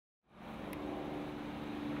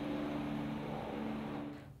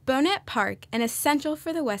Bohnett Park, an essential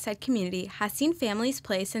for the Westside community, has seen families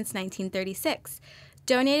play since 1936.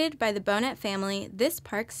 Donated by the Bohnett family, this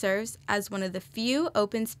park serves as one of the few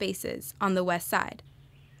open spaces on the West Side.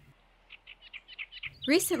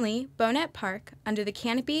 Recently, Bohnett Park, under the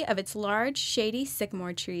canopy of its large, shady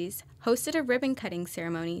sycamore trees, hosted a ribbon-cutting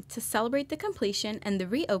ceremony to celebrate the completion and the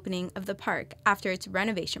reopening of the park after its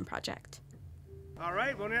renovation project. All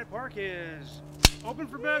right, Bohnett Park is open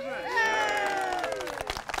for business.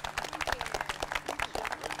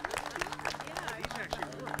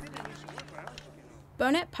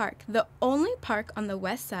 Bohnett Park, the only park on the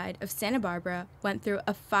west side of Santa Barbara, went through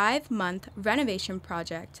a 5-month renovation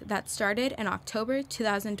project that started in October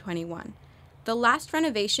 2021. The last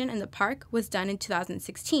renovation in the park was done in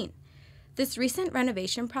 2016. This recent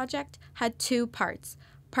renovation project had 2 parts: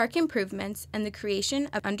 park improvements and the creation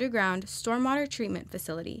of an underground stormwater treatment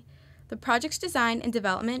facility. The project's design and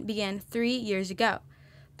development began 3 years ago.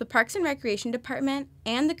 The Parks and Recreation Department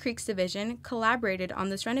and the Creeks Division collaborated on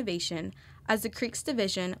this renovation, as the Creeks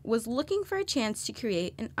Division was looking for a chance to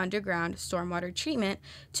create an underground stormwater treatment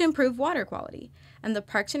to improve water quality, and the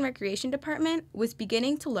Parks and Recreation Department was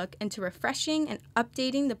beginning to look into refreshing and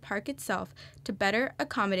updating the park itself to better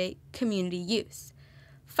accommodate community use.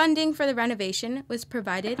 Funding for the renovation was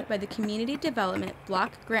provided by the Community Development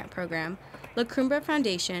Block Grant Program, La Cumbre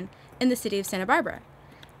Foundation, in the city of Santa Barbara.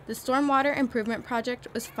 The stormwater improvement project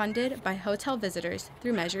was funded by hotel visitors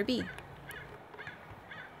through Measure B.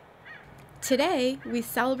 Today, we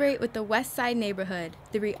celebrate with the West Side neighborhood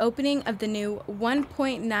the reopening of the new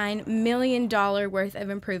 $1.9 million worth of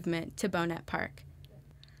improvement to Bohnett Park.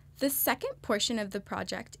 The second portion of the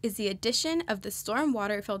project is the addition of the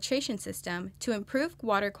stormwater filtration system to improve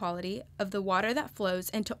water quality of the water that flows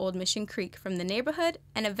into Old Mission Creek from the neighborhood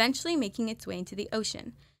and eventually making its way into the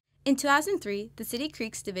ocean. In 2003, the City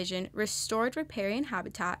Creeks Division restored riparian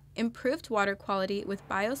habitat, improved water quality with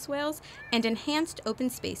bioswales, and enhanced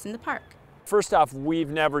open space in the park. First off,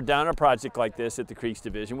 we've never done a project like this at the Creeks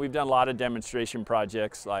Division. We've done a lot of demonstration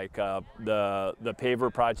projects like the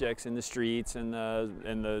paver projects in the streets and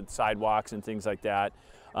the sidewalks and things like that.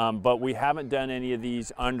 But we haven't done any of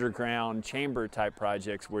these underground chamber type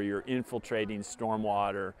projects where you're infiltrating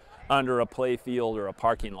stormwater under a play field or a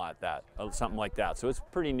parking lot, something like that. So it's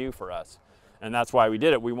pretty new for us. And that's why we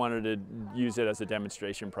did it. We wanted to use it as a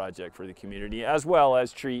demonstration project for the community, as well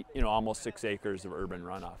as treat, almost 6 acres of urban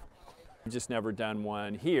runoff. We've just never done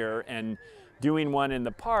one here, and doing one in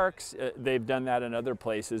the parks, they've done that in other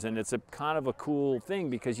places, and it's a kind of a cool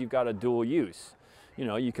thing because you've got a dual use.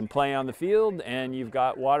 You can play on the field and you've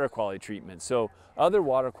got water quality treatment. So other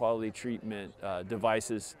water quality treatment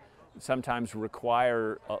devices sometimes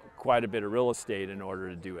require quite a bit of real estate in order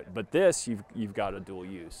to do it. But this, you've got a dual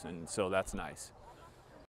use, and so that's nice.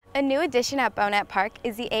 A new addition at Bohnett Park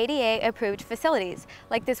is the ADA-approved facilities,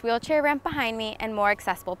 like this wheelchair ramp behind me and more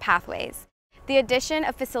accessible pathways. The addition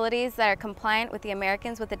of facilities that are compliant with the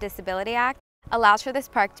Americans with a Disability Act allows for this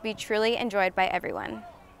park to be truly enjoyed by everyone.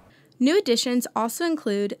 New additions also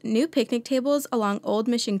include new picnic tables along Old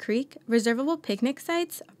Mission Creek, reservable picnic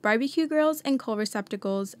sites, barbecue grills and coal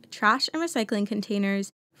receptacles, trash and recycling containers,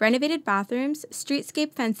 renovated bathrooms,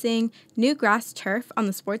 streetscape fencing, new grass turf on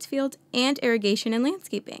the sports field, and irrigation and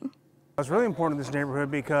landscaping. It's really important in this neighborhood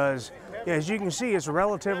because, as you can see, it's a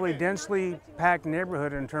relatively densely packed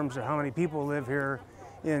neighborhood in terms of how many people live here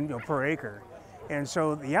per acre. And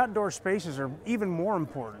so the outdoor spaces are even more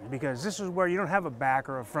important because this is where you don't have a back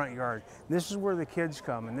or a front yard. This is where the kids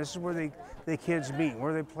come, and this is where the kids meet,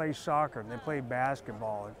 where they play soccer and they play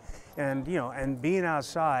basketball. And being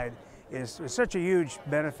outside is such a huge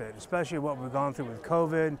benefit, especially what we've gone through with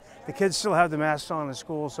COVID. The kids still have the masks on in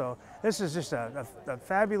school, so this is just a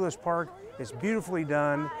fabulous park. It's beautifully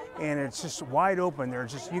done, and it's just wide open.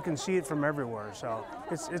 You can see it from everywhere, so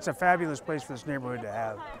it's a fabulous place for this neighborhood to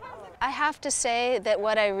have. I have to say that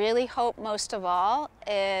what I really hope most of all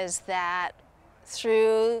is that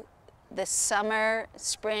through the summer,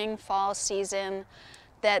 spring, fall season,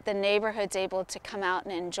 that the neighborhood's able to come out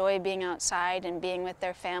and enjoy being outside and being with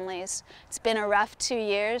their families. It's been a rough 2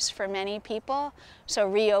 years for many people, so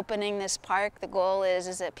reopening this park, the goal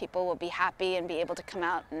is that people will be happy and be able to come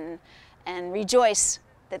out and rejoice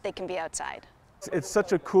that they can be outside. It's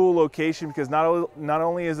such a cool location because not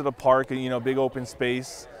only is it a park, big open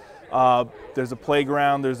space, there's a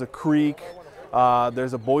playground, there's a creek,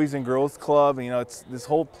 there's a Boys and Girls Club. This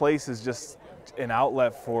whole place is just an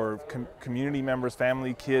outlet for community members,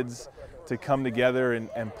 family, kids to come together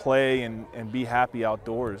and play and be happy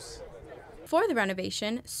outdoors. For the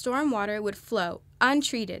renovation, storm water would flow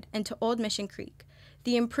untreated into Old Mission Creek.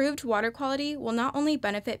 The improved water quality will not only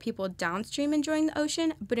benefit people downstream enjoying the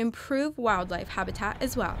ocean, but improve wildlife habitat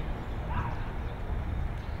as well.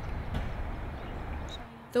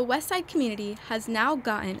 The Westside community has now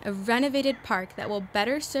gotten a renovated park that will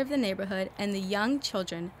better serve the neighborhood and the young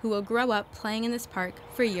children who will grow up playing in this park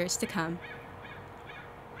for years to come.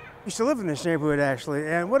 I used to live in this neighborhood actually,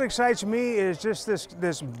 and what excites me is just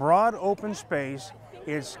this broad open space.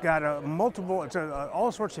 It's got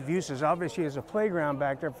all sorts of uses. Obviously, there's a playground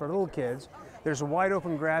back there for little kids. There's a wide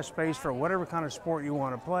open grass space for whatever kind of sport you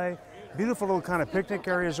want to play. Beautiful little kind of picnic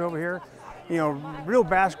areas over here. You know, real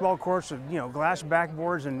basketball courts with, you know, glass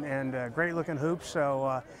backboards and great looking hoops.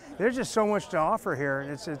 So there's just so much to offer here.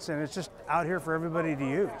 And it's just out here for everybody to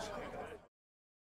use.